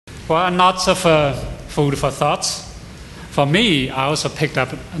Well, lots of food for thoughts. For me, I also picked up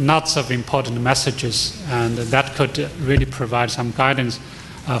lots of important messages, and that could really provide some guidance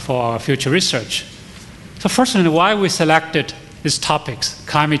for our future research. So firstly, why we selected these topics: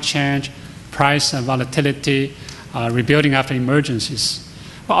 climate change, price and volatility, rebuilding after emergencies.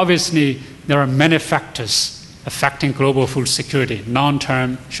 Well, obviously, there are many factors affecting global food security,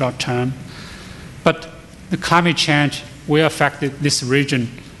 long-term, short-term. But the climate change will affect this region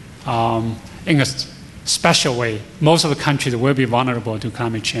in a special way. Most of the countries will be vulnerable to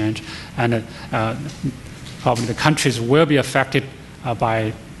climate change, and probably the countries will be affected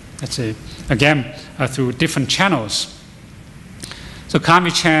by, let's say, again, through different channels. So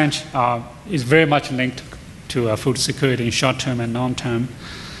climate change is very much linked to food security in short term and long term.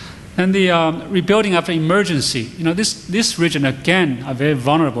 And the rebuilding after emergency, this region again are very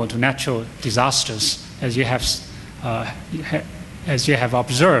vulnerable to natural disasters, as you have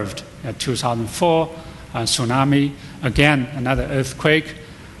observed. 2004 tsunami, again another earthquake.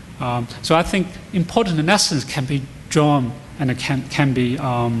 So I think important lessons can be drawn and can be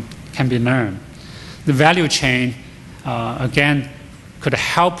learned. The value chain again could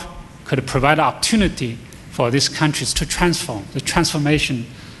provide opportunity for these countries to transform. The transformation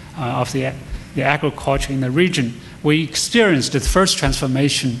of the agriculture in the region. We experienced the first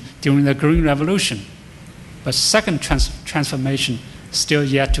transformation during the Green Revolution, but second transformation still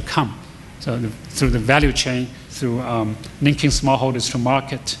yet to come. So through the value chain, through linking smallholders to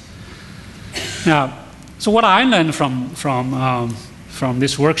market. Now, so what I learned from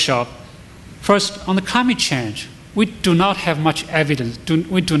this workshop, first on the climate change, we do not have much evidence.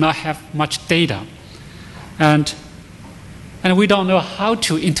 We do not have much data, and we don't know how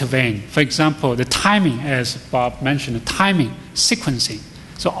to intervene. For example, the timing, as Bob mentioned, the timing, sequencing.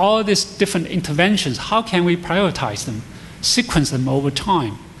 So all these different interventions, how can we prioritize them, sequence them over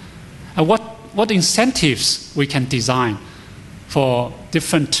time? And what incentives we can design for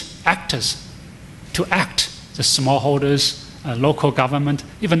different actors to act, the smallholders, local government,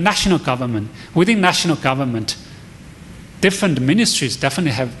 even national government. Within national government, different ministries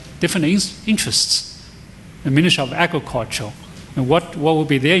definitely have different interests. The Ministry of Agriculture, and what will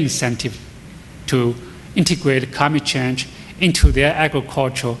be their incentive to integrate climate change into their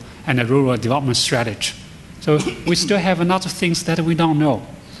agricultural and rural development strategy. So we still have a lot of things that we don't know.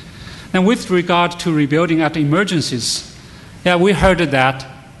 And with regard to rebuilding after emergencies, we heard that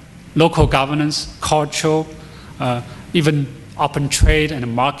local governance, culture, even open trade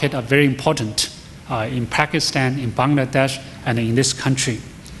and market are very important in Pakistan, in Bangladesh, and in this country.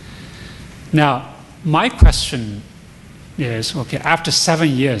 Now, my question is, okay, after 7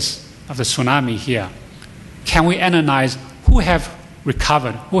 years of the tsunami here, can we analyze who have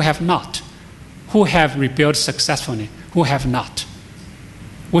recovered, who have not, who have rebuilt successfully, who have not?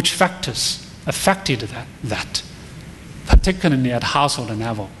 Which factors affected that, particularly at household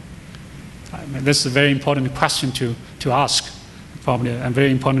level? This is a very important question to ask, probably a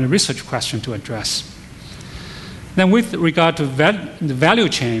very important research question to address. Then with regard to the value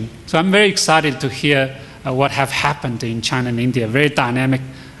chain, so I'm very excited to hear what have happened in China and India, very dynamic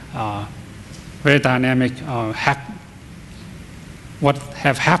what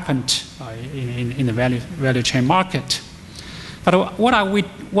have happened in the value chain market. But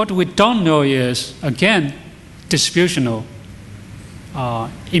what we don't know is, again, distributional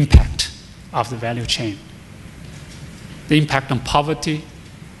impact of the value chain. The impact on poverty,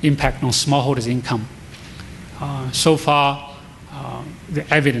 impact on smallholders' income. So far, the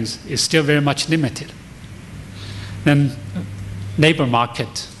evidence is still very much limited. Then labor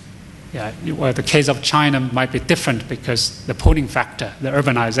market. Well, the case of China might be different because the pulling factor, the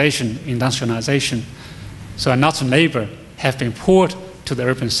urbanization, industrialization. So lots of labor have been pulled to the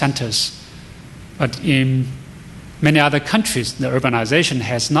urban centers. But in many other countries, the urbanization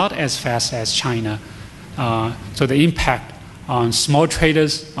has not as fast as China. So the impact on small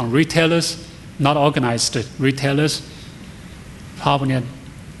traders, on retailers, not organized retailers, probably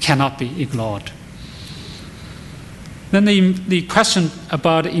cannot be ignored. Then the question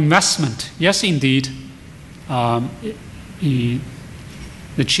about investment. Yes, indeed, the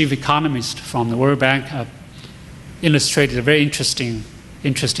chief economist from the World Bank illustrated a very interesting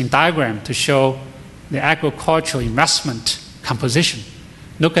diagram to show the agricultural investment composition.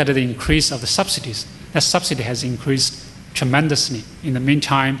 Look at the increase of the subsidies. That subsidy has increased tremendously. In the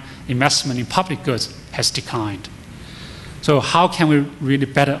meantime, investment in public goods has declined. So how can we really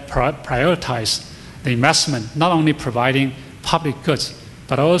better prioritize the investment, not only providing public goods,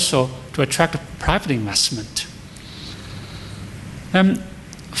 but also to attract private investment?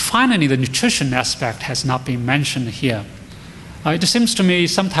 Finally, the nutrition aspect has not been mentioned here. It seems to me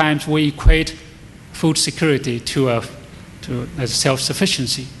sometimes we equate food security to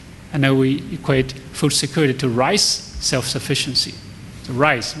self-sufficiency, and then we equate food security to rice self-sufficiency. So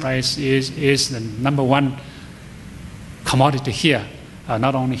rice is the number one commodity here,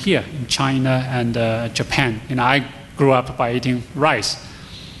 not only here in China and Japan. I grew up by eating rice,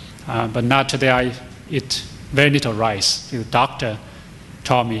 but now today I eat very little rice. The doctor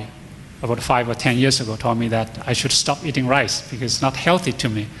told me about 5 or 10 years ago, told me that I should stop eating rice because it's not healthy to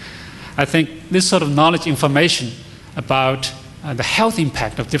me. I think this sort of knowledge, information about the health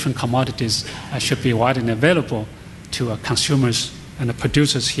impact of different commodities should be widely available to consumers and the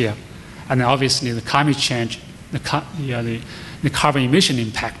producers here. And obviously the climate change, the carbon emission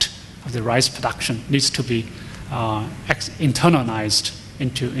impact of the rice production needs to be internalized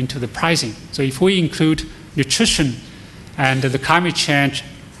into the pricing. So if we include nutrition and the climate change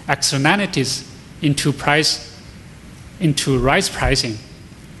externalities into rice pricing,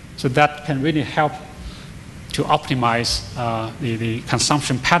 so that can really help to optimize the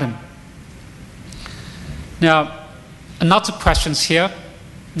consumption pattern. Now, lots of questions here,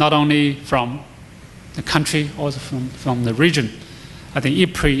 not only from the country, also from the region. I think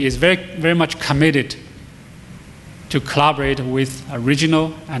IPRI is very much committed to collaborate with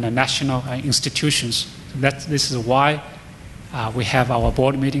regional and national institutions. This is why we have our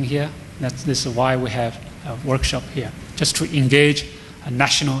board meeting here. This is why we have a workshop here, just to engage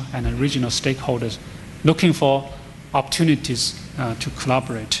national and regional stakeholders looking for opportunities to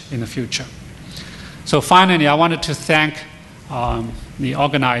collaborate in the future. So finally, I wanted to thank the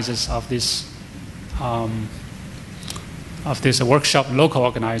organizers of this workshop, local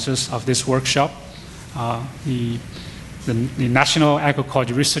organizers of this workshop, the National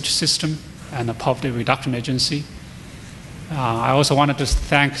Agriculture Research System and the Poverty Reduction Agency. I also wanted to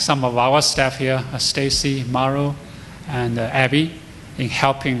thank some of our staff here, Stacy, Mauro, and Abby, in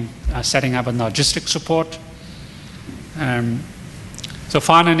helping setting up a logistic support. So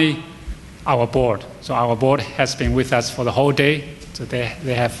finally, our board. So our board has been with us for the whole day. So they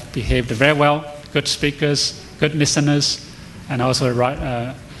have behaved very well, good speakers, good listeners, and also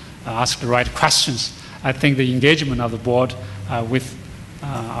asked the right questions. I think the engagement of the board with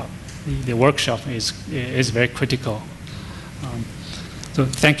the workshop is very critical. So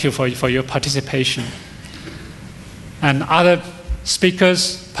thank you for your participation. And other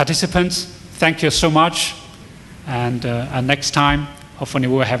speakers, participants, thank you so much. And next time, hopefully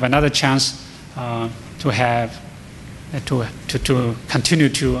we'll have another chance to continue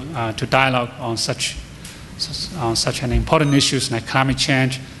to dialogue on such an important issues like climate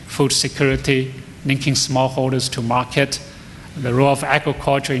change, food security, linking smallholders to market, the role of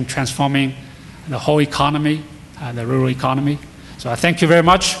agriculture in transforming the whole economy, the rural economy. So I thank you very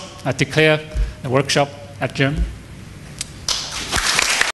much. I declare the workshop adjourned.